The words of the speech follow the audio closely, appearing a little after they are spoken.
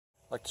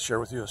I'd like to share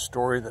with you a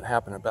story that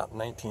happened about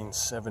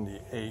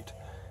 1978.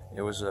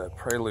 It was a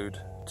prelude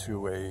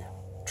to a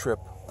trip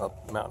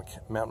up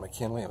Mount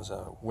McKinley. It was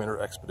a winter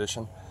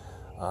expedition.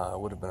 It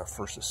would have been a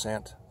first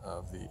ascent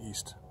of the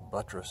East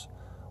Buttress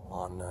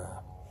on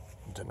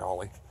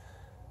Denali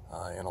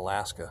in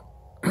Alaska.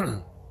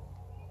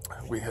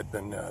 We had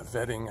been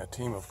vetting a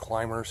team of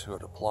climbers who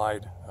had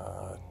applied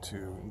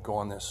to go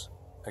on this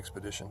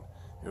expedition.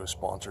 It was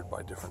sponsored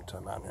by different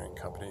mountaineering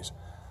companies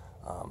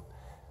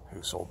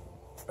who sold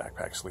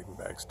backpacks, sleeping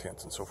bags,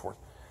 tents, and so forth.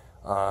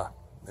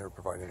 They were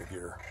providing the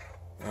gear.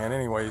 And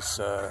anyways,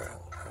 I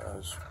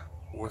was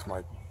with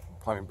my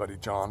climbing buddy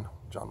John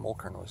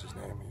Mulkern was his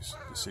name. He's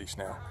deceased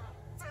now.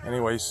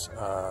 Anyways,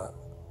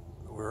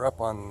 we were up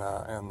on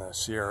in the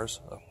Sierras,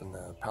 up in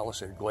the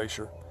Palisade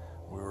Glacier.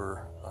 We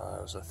were,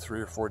 it was a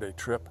 3 or 4 day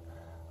trip.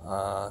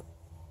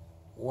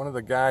 One of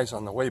the guys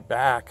on the way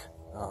back,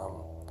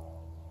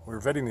 we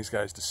were vetting these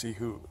guys to see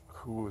who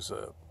was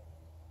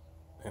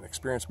an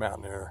experienced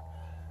mountaineer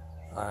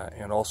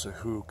and also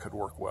who could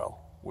work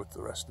well with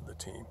the rest of the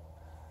team.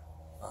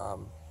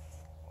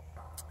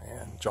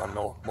 And John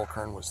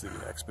Mulkern was the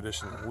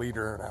expedition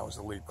leader and I was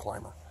the lead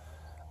climber.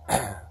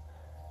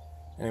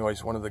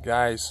 Anyways, one of the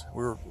guys,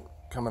 we were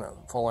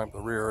following up the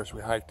rear as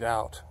we hiked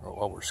out,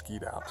 well, we're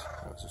skied out.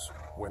 It was just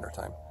winter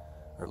time,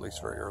 or at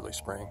least very early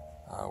spring.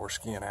 We're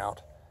skiing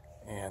out,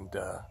 and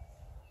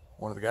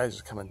one of the guys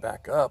is coming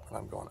back up, and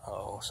I'm going,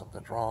 oh,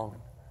 something's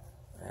wrong.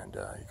 And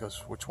he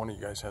goes, which one of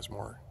you guys has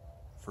more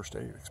first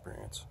aid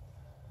experience?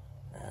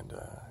 And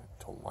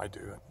I told him I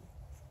do. I've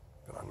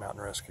been on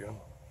mountain rescue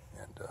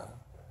and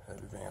had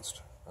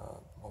advanced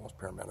almost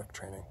paramedic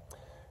training.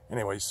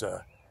 Anyways, he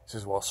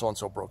says, well,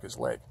 so-and-so broke his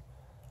leg.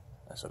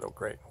 I said, oh,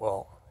 great.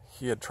 Well,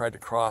 he had tried to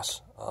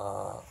cross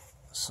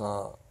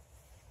an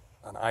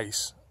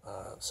ice,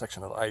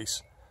 section of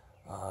ice.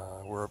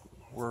 We're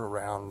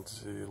around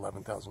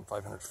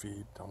 11,500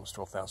 feet, almost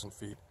 12,000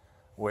 feet,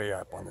 way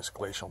up on this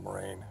glacial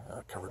moraine,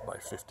 covered by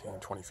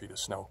 15, 20 feet of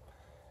snow.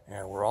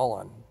 And we're all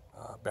on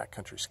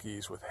backcountry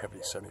skis with heavy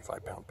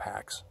 75-pound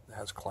packs. It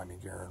has climbing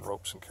gear and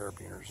ropes and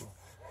carabiners and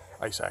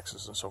ice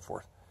axes and so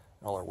forth.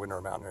 And all our winter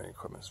mountaineering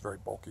equipment is very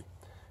bulky.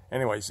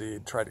 Anyways, he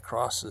tried to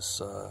cross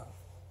this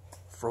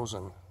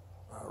frozen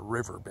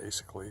river,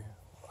 basically,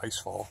 ice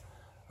fall.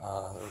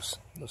 It was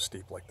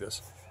steep like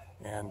this,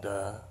 and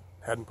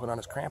hadn't put on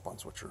his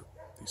crampons, which are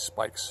these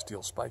spikes,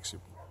 steel spikes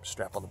you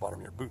strap on the bottom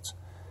of your boots.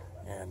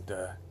 And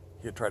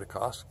he had tried to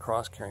cross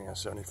carrying a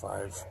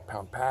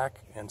 75-pound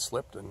pack and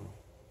slipped and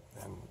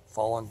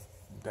fallen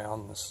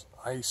down this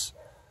ice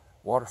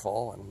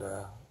waterfall, and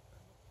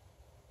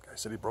guy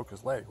said he broke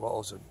his leg. Well,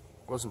 it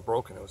wasn't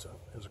broken, it was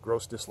a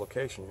gross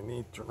dislocation. Your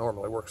knee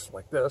normally works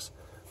like this.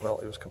 Well,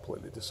 it was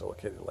completely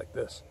dislocated like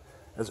this.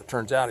 As it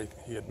turns out,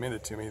 he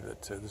admitted to me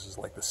that this is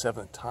like the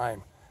 7th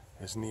time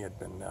his knee had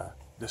been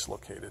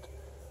dislocated.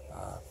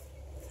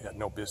 He had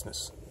no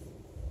business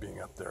being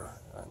up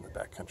there in the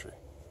backcountry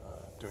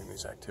doing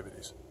these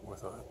activities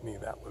with a knee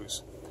that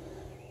loose.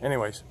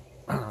 Anyways,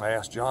 I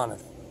asked John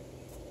if,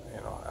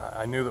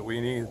 I knew that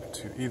we needed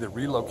to either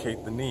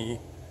relocate the knee,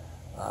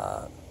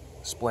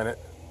 splint it,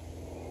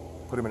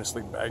 put him in a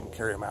sleeping bag and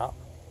carry him out,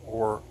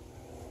 or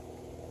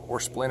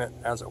splint it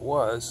as it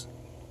was,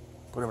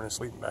 put him in a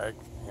sleeping bag,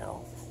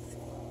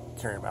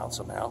 carry him out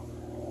somehow.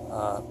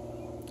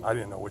 I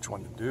didn't know which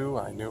one to do.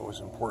 I knew it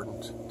was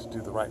important to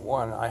do the right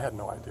one. I had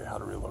no idea how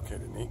to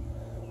relocate a knee.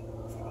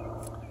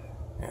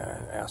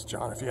 And I asked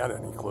John if he had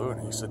any clue, and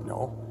he said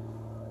no.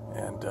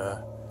 And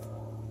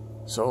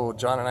so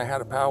John and I had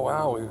a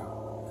powwow. We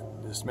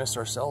dismissed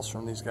ourselves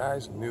from these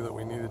guys and knew that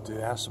we needed to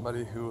ask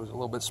somebody who was a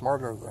little bit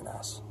smarter than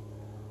us.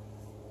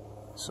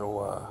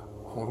 So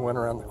we went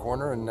around the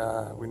corner and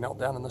we knelt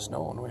down in the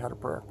snow and we had a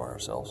prayer by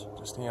ourselves,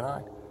 just he and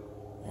I.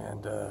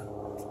 And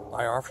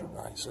I offered,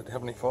 I said,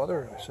 Heavenly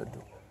Father, I said,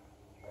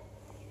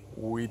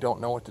 we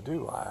don't know what to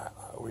do.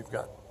 We've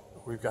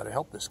got to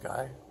help this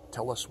guy.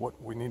 Tell us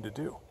what we need to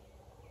do.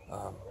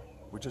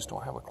 We just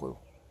don't have a clue.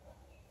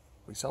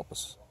 Please help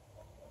us.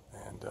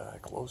 And I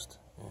closed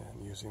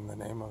and using the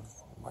name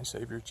of my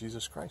Savior,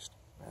 Jesus Christ.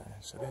 And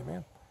I said,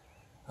 amen.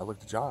 I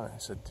looked at John and I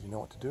said, do you know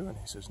what to do? And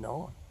he says,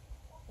 no.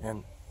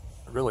 And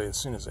really, as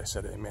soon as I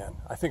said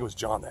amen, I think it was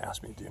John that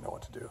asked me, do you know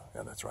what to do?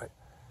 Yeah, that's right.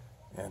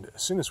 And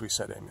as soon as we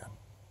said amen,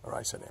 or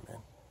I said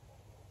amen,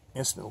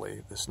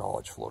 instantly this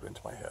knowledge flowed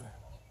into my head.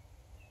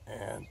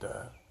 And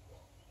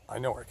I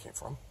know where it came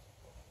from.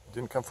 It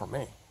didn't come from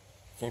me.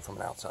 It came from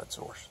an outside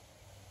source.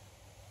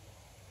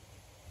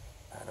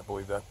 And I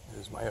believe that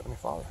is my Heavenly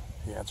Father.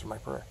 He answered my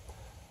prayer.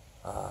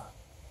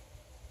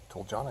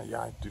 Told John,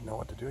 yeah, I do know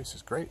what to do. He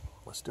says, great,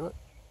 let's do it.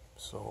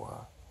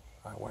 So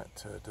I went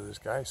to this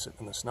guy sitting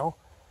in the snow,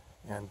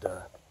 and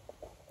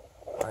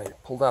I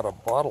pulled out a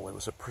bottle. It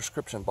was a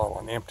prescription bottle,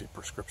 an empty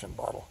prescription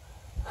bottle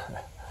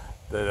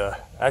that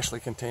actually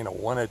contained a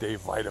 1-a-day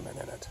vitamin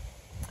in it.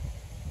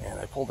 And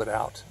I pulled it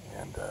out,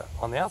 and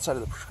on the outside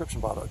of the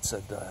prescription bottle it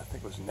said, I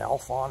think it was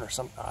Nalfon or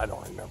something, I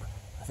don't remember.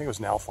 I think it was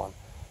Nalfon.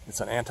 It's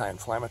an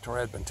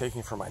anti-inflammatory I'd been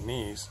taking for my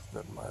knees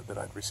that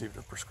I'd received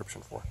a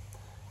prescription for.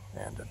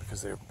 and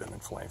because they've been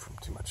inflamed from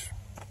too much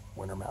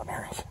winter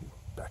mountaineering,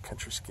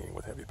 backcountry skiing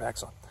with heavy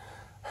packs on.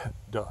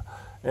 Duh.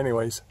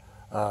 Anyways,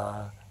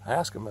 I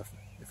asked him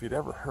if he'd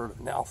ever heard of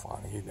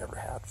Nalfon. He never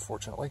had,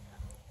 fortunately.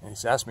 And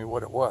he's asked me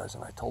what it was,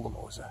 and I told him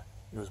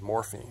it was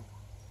morphine.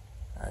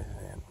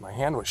 And my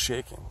hand was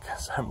shaking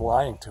because I'm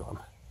lying to him.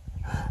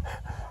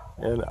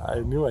 And I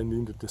knew I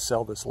needed to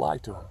sell this lie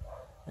to him.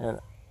 And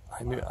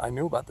I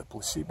knew about the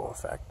placebo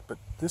effect, but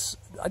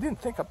I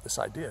didn't think up this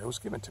idea. It was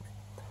given to me.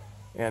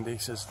 And he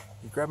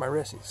grabbed my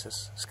wrist. He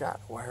says,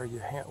 "Scott, why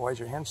is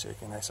your hand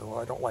shaking?" And I said, "Well,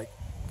 I don't like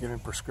giving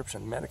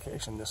prescription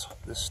medication this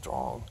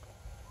strong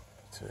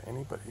to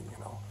anybody, you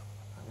know.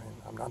 I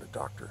mean, I'm not a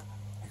doctor."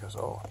 He goes,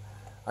 "Oh."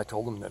 I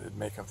told him that it'd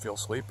make him feel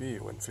sleepy, he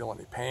wouldn't feel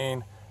any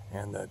pain,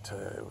 and that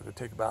it would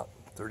take about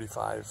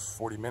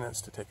 35-40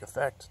 minutes to take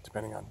effect,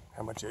 depending on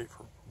how much you ate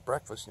for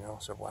breakfast, you know,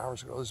 several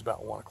hours ago. This was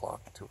about 1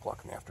 o'clock, 2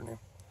 o'clock in the afternoon.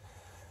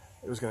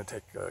 It was going to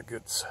take a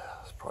good,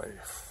 probably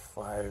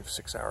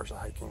 5-6 hours of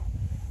hiking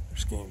or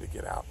skiing to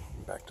get out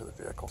and back to the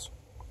vehicles.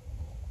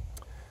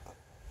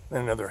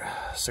 Then another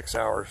 6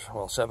 hours,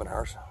 well, 7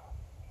 hours,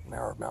 an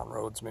hour of mountain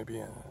roads maybe,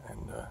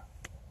 and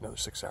another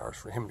 6 hours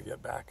for him to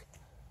get back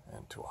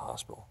and to a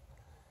hospital.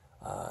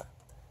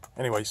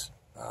 Anyways,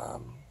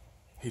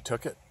 he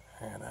took it,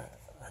 and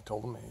I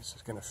told him he's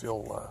going to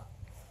feel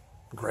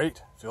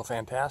great, feel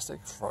fantastic,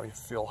 probably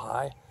feel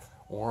high,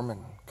 warm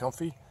and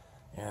comfy.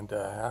 And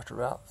after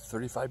about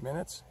 35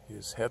 minutes,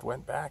 his head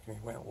went back, and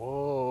he went,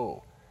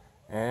 "Whoa,"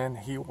 and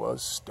he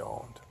was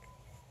stoned.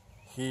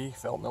 He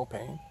felt no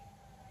pain,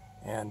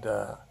 and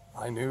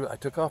I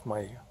took off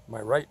my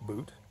right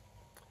boot,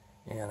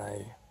 and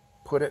I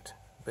put it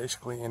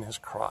basically in his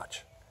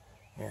crotch.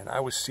 And I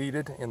was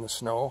seated in the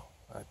snow.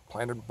 I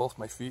planted both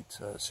my feet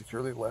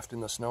securely left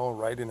in the snow,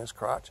 right in his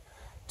crotch.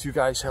 2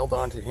 guys held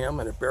on to him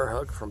in a bear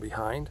hug from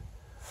behind.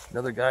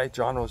 Another guy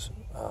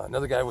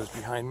was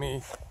behind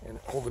me and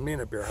holding me in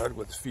a bear hug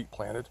with his feet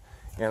planted.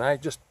 And I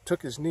just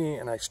took his knee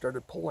and I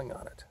started pulling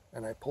on it.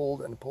 And I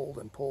pulled and pulled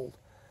and pulled.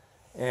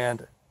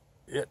 And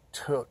it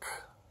took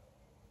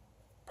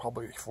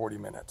probably 40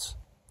 minutes.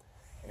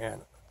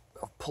 And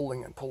of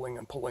pulling and pulling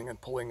and pulling and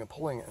pulling and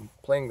pulling and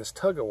playing this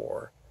tug of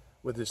war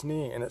with his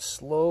knee, and it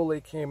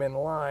slowly came in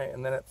line,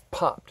 and then it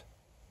popped,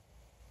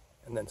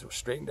 and then it was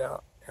straightened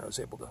out, and I was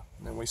able to,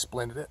 and then we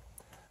splinted it.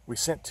 We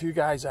sent 2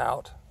 guys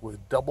out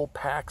with double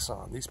packs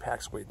on. These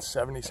packs weighed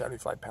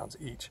 70-75 pounds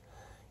each.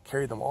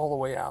 Carried them all the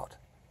way out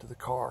to the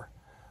car.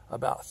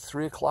 About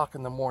 3 o'clock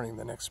in the morning,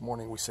 the next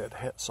morning, we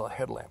saw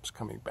headlamps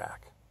coming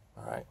back.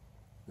 All right,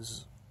 this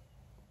is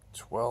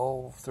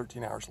 12,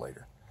 13 hours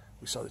later.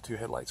 We saw the 2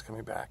 headlights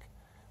coming back.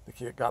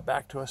 They got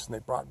back to us, and they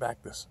brought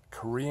back this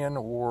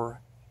Korean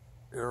War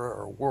era,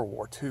 or World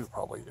War II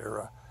probably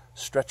era,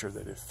 stretcher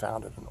that they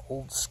found at an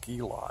old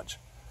ski lodge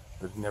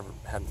that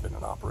hadn't been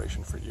in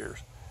operation for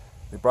years.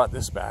 They brought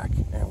this back,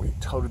 and we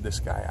toted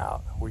this guy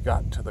out. We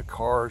got to the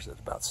cars at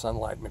about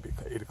sunlight, maybe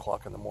 8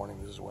 o'clock in the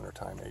morning. This is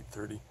wintertime,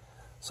 8:30.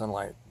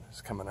 Sunlight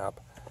is coming up,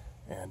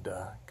 and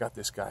got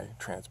this guy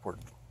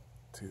transported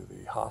to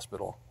the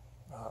hospital.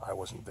 I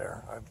wasn't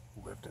there. I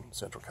lived in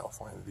Central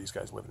California. These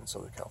guys lived in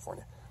Southern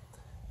California.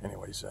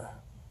 Anyways,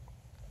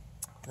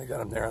 they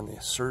got him there, and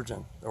the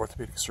surgeon, the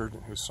orthopedic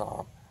surgeon who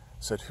saw him,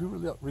 said,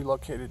 "Who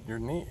relocated your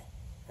knee?"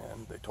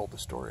 And they told the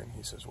story, and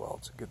he says, "Well,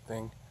 it's a good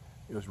thing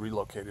it was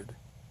relocated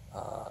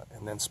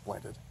and then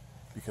splinted,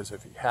 because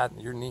if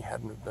your knee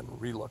hadn't been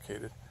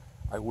relocated,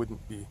 I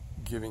wouldn't be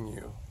giving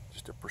you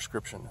just a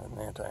prescription, an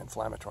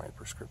anti-inflammatory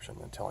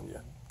prescription, and telling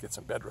you get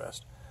some bed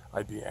rest.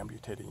 I'd be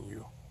amputating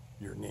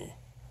your knee,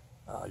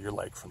 your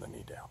leg from the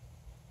knee down."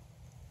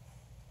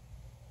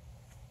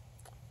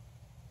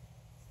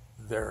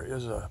 There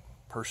is a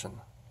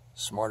person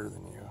smarter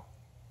than you.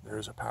 There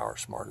is a power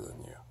smarter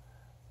than you.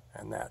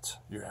 And that's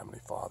your Heavenly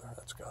Father.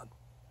 That's God.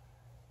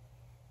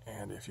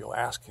 And if you'll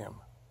ask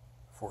Him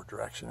for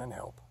direction and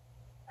help,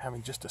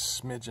 having just a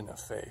smidgen of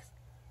faith,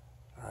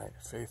 all right?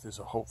 Faith is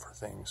a hope for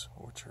things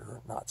which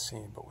are not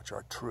seen, but which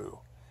are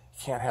true. You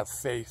can't have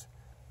faith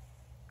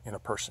in a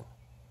person.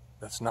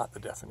 That's not the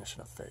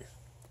definition of faith.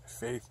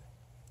 Faith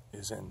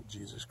is in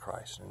Jesus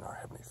Christ and our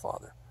Heavenly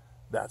Father.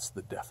 That's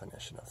the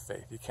definition of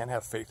faith. You can't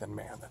have faith in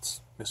man.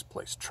 That's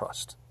misplaced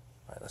trust.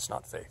 Right? That's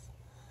not faith.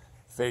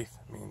 Faith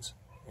means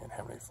in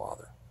Heavenly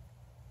Father.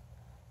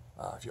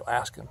 If you'll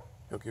ask Him,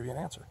 He'll give you an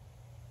answer.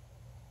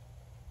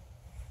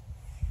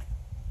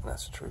 And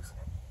that's the truth.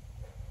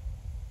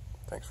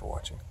 Thanks for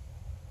watching.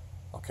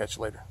 I'll catch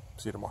you later.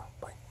 See you tomorrow.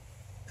 Bye.